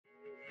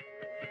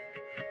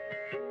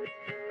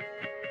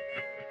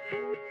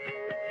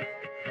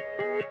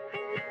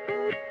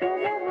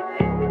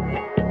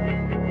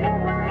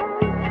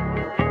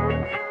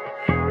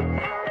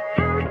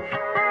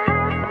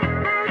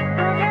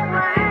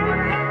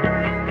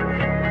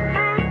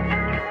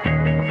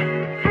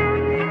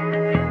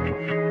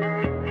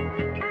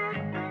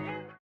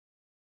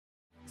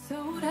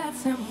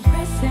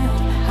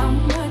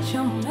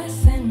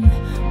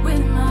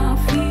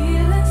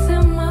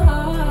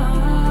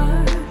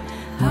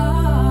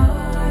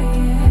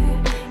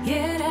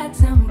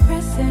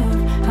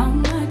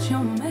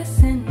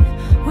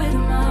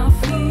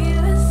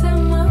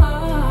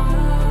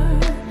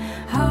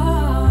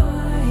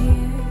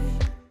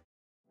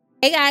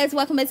guys,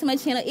 welcome back to my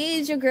channel. It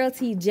is your girl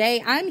Tei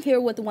Jae. I'm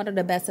here with one of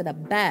the best of the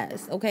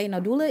best. Okay,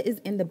 Nadula is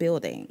in the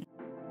building.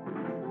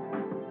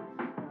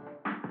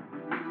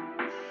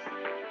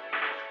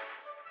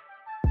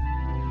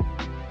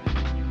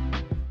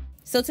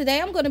 So today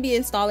I'm going to be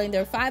installing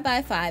their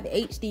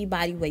 5x5 HD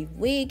body wave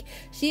wig.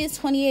 She is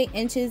 28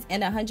 inches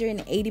and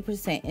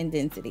 180% in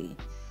density.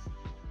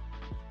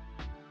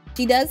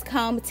 She does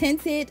come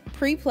tinted,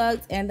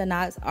 pre-plucked, and the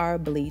knots are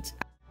bleached.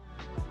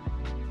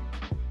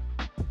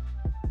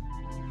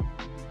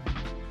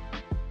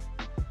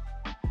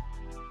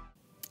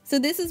 So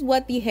this is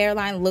what the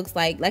hairline looks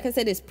like. Like I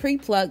said, it's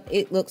pre-plucked.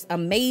 It looks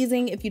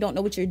amazing. If you don't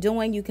know what you're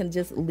doing, you can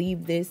just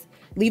leave it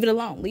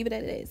alone. Leave it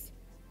as it is.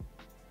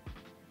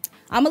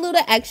 I'm a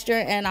little extra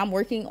and I'm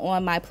working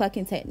on my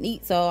plucking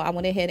technique, so I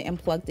went ahead and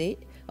plucked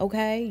it.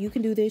 Okay, you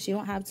can do this. You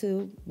don't have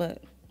to,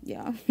 but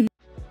yeah.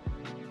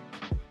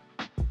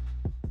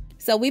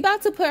 So we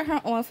about to put her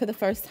on for the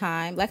first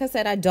time. Like I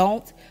said, I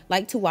don't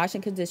like to wash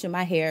and condition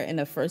my hair in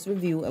the first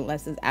review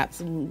unless it's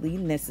absolutely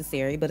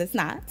necessary, but it's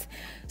not.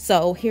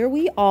 So here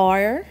we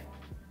are.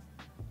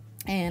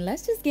 And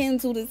let's just get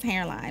into this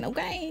hairline,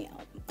 okay?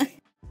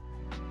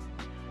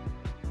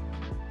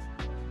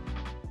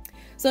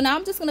 So now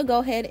I'm just going to go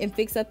ahead and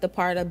fix up the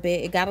part a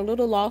bit. It got a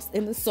little lost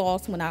in the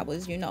sauce when I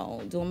was, you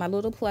know, doing my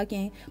little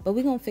plucking, but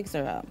we're going to fix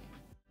her up.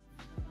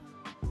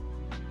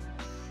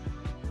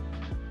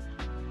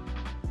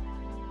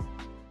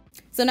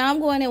 So now I'm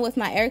going in with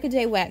my Erika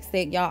J wax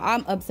stick. Y'all,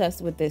 I'm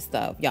obsessed with this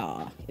stuff,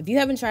 y'all. If you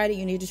haven't tried it,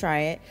 you need to try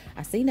it.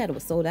 I seen that it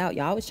was sold out.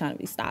 Y'all was trying to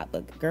be stopped,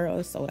 but girl,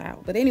 it's sold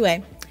out. But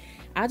anyway,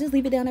 I'll just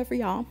leave it down there for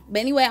y'all. But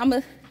anyway, I'm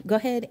going to go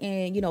ahead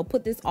and, you know,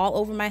 put this all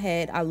over my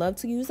head. I love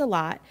to use a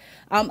lot.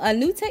 A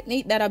new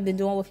technique that I've been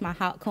doing with my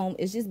hot comb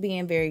is just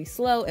being very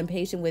slow and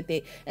patient with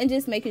it and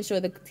just making sure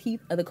the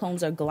teeth of the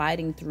combs are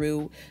gliding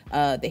through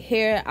the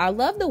hair. I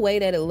love the way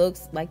that it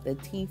looks like the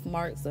teeth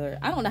marks, or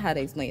I don't know how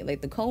to explain it,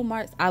 like the comb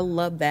marks. I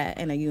love that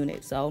in a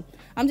unit. So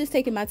I'm just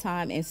taking my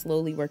time and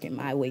slowly working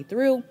my way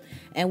through.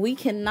 And we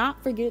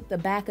cannot forget the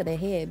back of the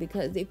head,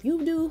 because if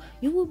you do,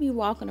 you will be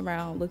walking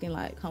around looking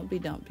like Humpty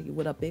Dumpty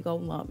with a big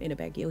old lump in the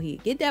back of your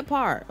head. Get that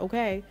part,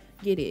 okay?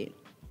 Get it.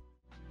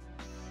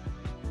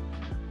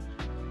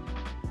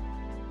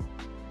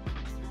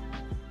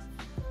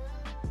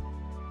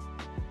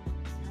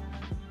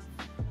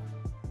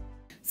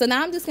 So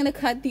now I'm just going to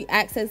cut the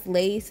excess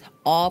lace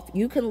off.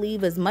 You can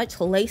leave as much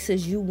lace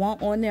as you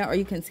want on there, or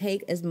you can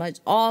take as much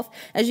off.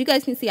 As you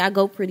guys can see, I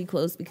go pretty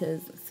close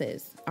because,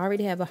 sis, I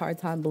already have a hard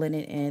time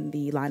blending in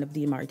the line of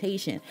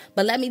demarcation.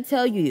 But let me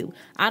tell you,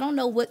 I don't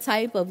know what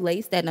type of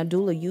lace that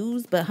Nadula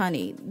used, but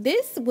honey,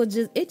 this was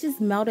it just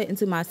melted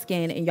into my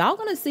skin. And y'all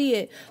going to see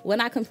it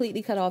when I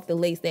completely cut off the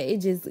lace, that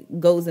it just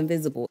goes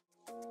invisible.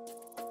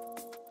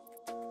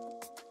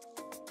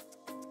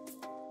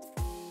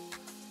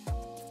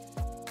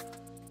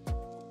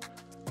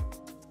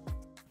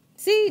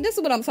 See, this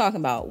is what I'm talking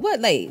about.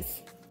 What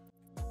lace?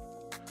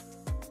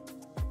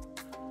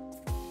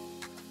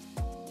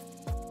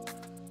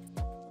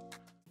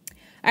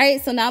 All right,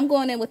 so now I'm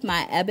going in with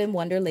my Ebon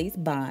Wonder Lace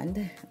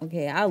Bond.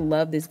 Okay, I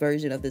love this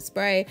version of the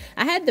spray.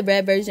 I had the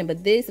red version,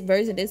 but this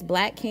version, this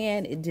black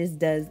can, it just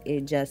does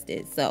it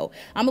justice. So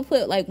I'm gonna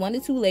put like 1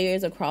 to 2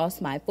 layers across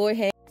my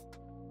forehead.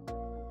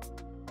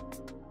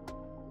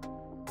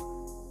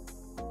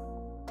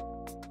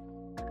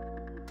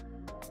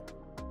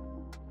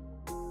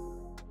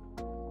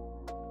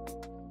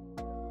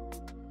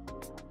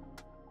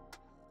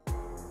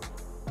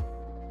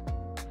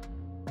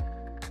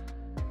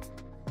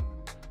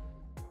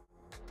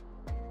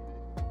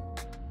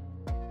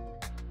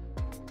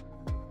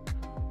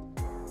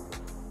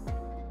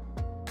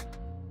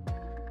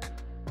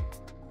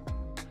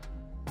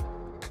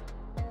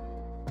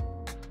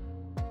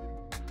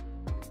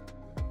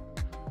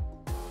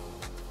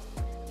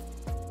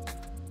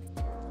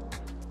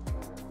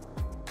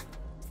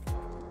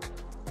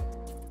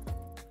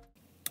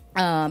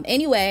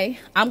 Anyway,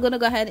 I'm gonna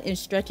go ahead and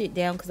stretch it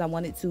down because I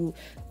want it to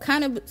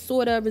kind of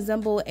sort of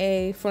resemble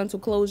a frontal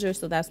closure,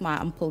 so that's why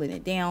I'm pulling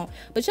it down.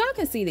 But y'all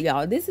can see that,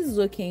 y'all, this is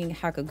looking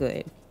hecka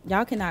good.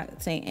 Y'all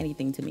cannot say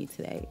anything to me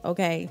today,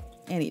 okay?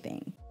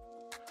 Anything.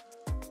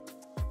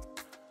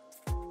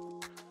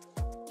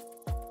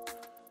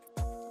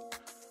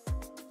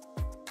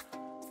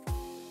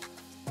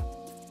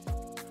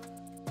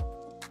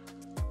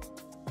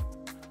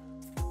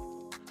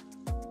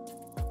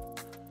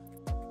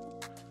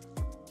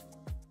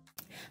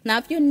 Now,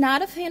 if you're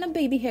not a fan of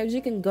baby hairs,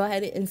 you can go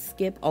ahead and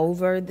skip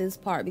over this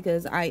part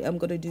because I am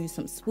going to do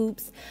some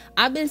swoops.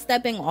 I've been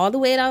stepping all the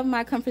way out of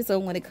my comfort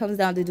zone when it comes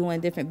down to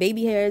doing different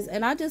baby hairs,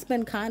 and I've just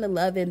been kind of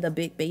loving the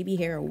big baby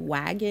hair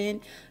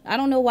wagon. I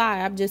don't know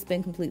why. I've just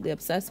been completely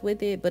obsessed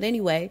with it. But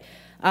anyway,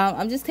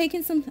 I'm just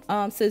taking some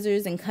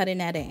scissors and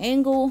cutting at an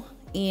angle.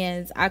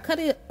 And I cut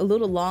it a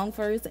little long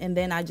first, and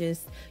then I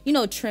just, you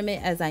know, trim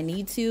it as I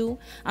need to.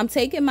 I'm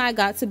taking my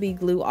Got2b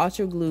Glue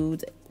Ultra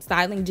Glued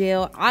styling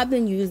gel. I've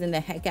been using the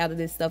heck out of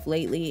this stuff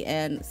lately,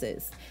 and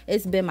sis,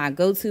 it's been my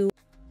go-to.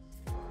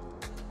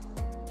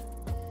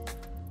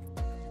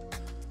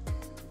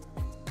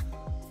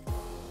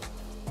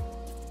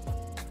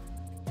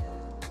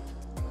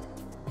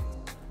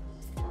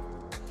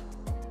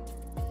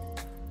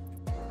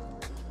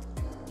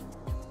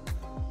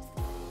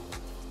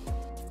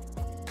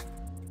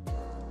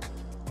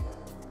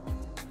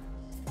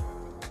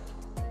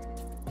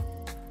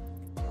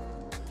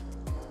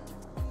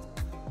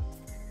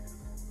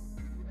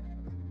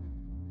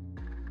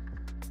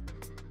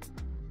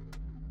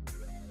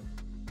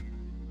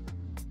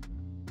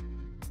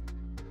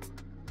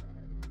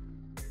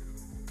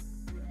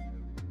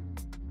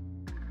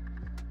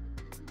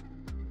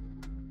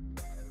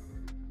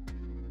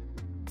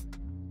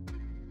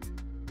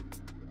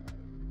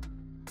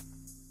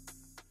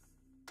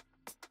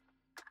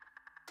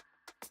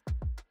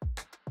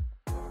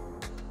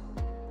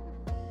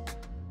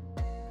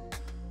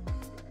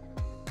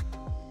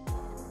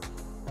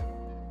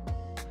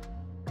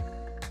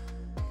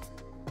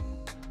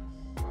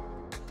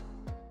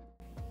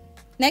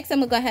 Next, I'm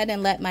gonna go ahead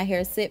and let my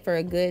hair sit for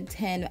a good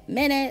 10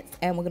 minutes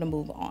and we're gonna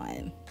move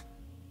on.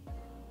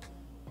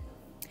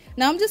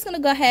 Now I'm just gonna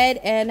go ahead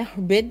and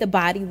rid the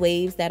body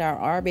waves that are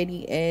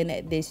already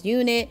in this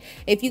unit.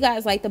 If you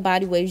guys like the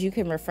body waves, you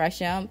can refresh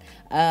them,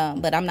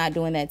 but I'm not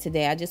doing that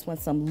today. I just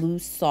want some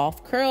loose,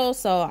 soft curls,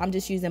 so I'm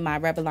just using my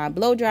Revlon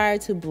blow dryer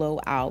to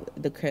blow out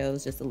the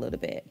curls just a little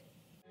bit.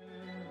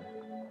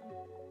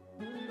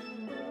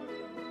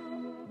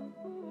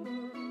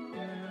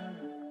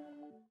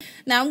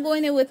 Now I'm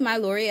going in with my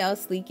L'Oreal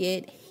Sleek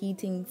It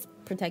Heating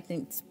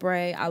Protecting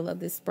Spray. I love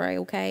this spray,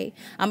 okay?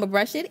 I'm going to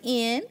brush it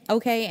in,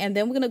 okay? And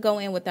then we're going to go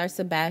in with our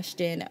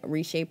Sebastian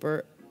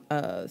Reshaper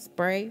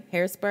spray,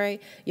 hairspray.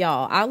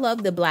 Y'all, I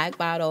love the black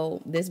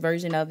bottle, this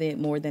version of it,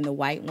 more than the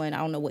white one. I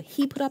don't know what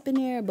he put up in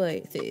there,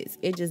 but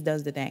it just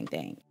does the dang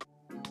thing.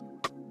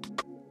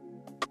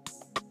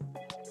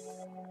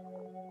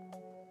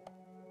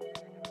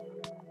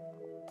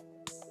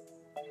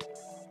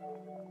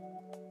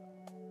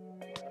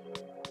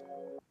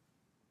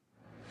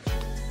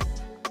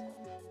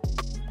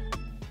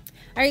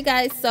 Alright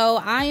guys, so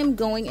I am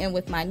going in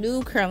with my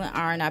new curling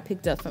iron I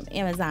picked up from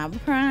Amazon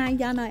Prime.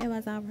 Y'all know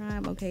Amazon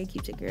Prime, okay?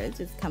 Keep your girl. It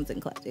just comes in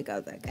clutch. It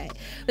goes okay.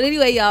 But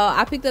anyway, y'all,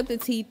 I picked up the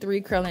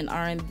T3 curling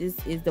iron. This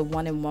is the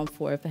 1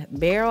 1/4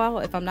 barrel,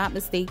 if I'm not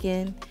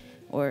mistaken.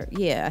 Or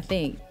yeah, I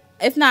think.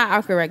 If not,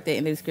 I'll correct it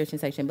in the description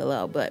section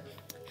below. But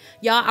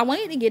y'all, I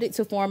wanted to get it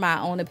to form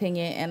my own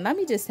opinion, and let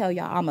me just tell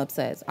y'all, I'm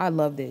obsessed. I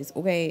love this,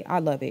 okay? I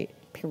love it.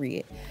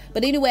 Period.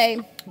 But anyway,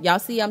 y'all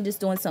see I'm just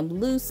doing some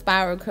loose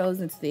spiral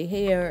curls into the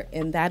hair,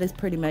 and that is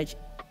pretty much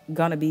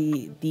gonna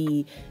be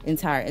the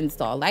entire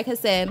install. Like I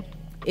said,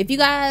 if you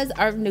guys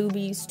are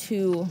newbies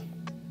to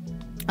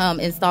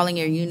installing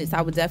your units,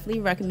 I would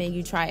definitely recommend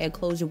you try a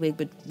closure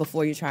wig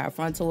before you try a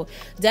frontal.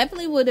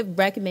 Definitely would have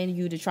recommended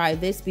you to try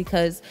this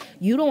because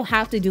you don't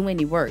have to do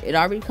any work. It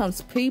already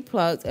comes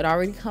pre-plucked, it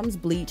already comes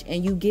bleached,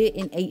 and you get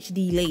an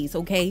HD lace,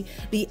 okay?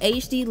 The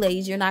HD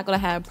lace, you're not gonna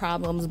have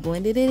problems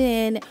blending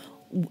it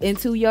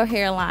into your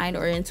hairline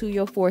or into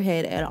your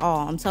forehead at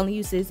all. I'm telling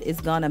you, sis,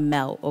 it's gonna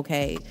melt,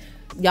 okay?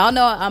 Y'all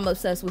know I'm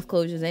obsessed with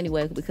closures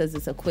anyway because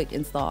it's a quick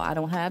install. I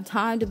don't have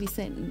time to be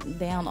sitting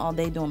down all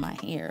day doing my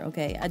hair,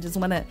 okay? I just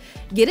want to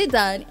get it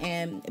done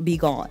and be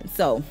gone.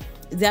 So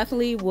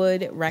definitely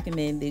would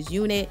recommend this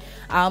unit.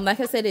 Like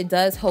I said, it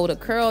does hold a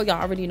curl.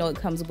 Y'all already know it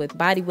comes with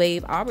body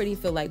wave. I already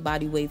feel like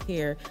body wave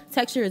hair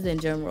textures in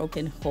general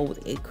can hold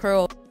a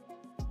curl.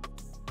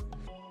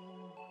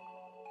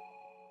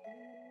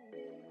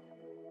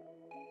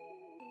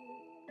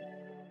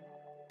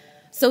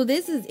 So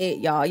this is it,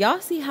 y'all. Y'all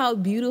see how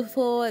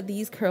beautiful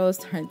these curls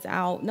turns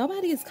out.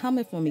 Nobody is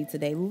coming for me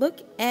today.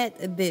 Look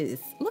at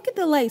this. Look at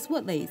the lace.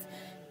 What lace?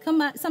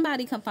 Come on,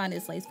 somebody come find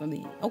this lace for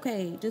me.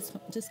 Okay,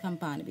 just come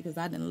find it because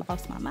I done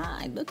lost my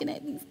mind looking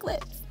at these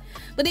clips.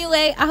 But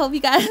anyway, I hope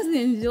you guys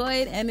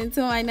enjoyed, and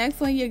until my next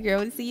one, your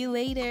girl will see you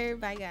later.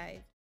 Bye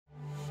guys.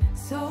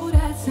 So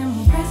that's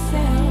impressive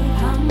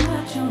how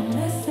much you're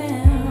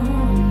missing.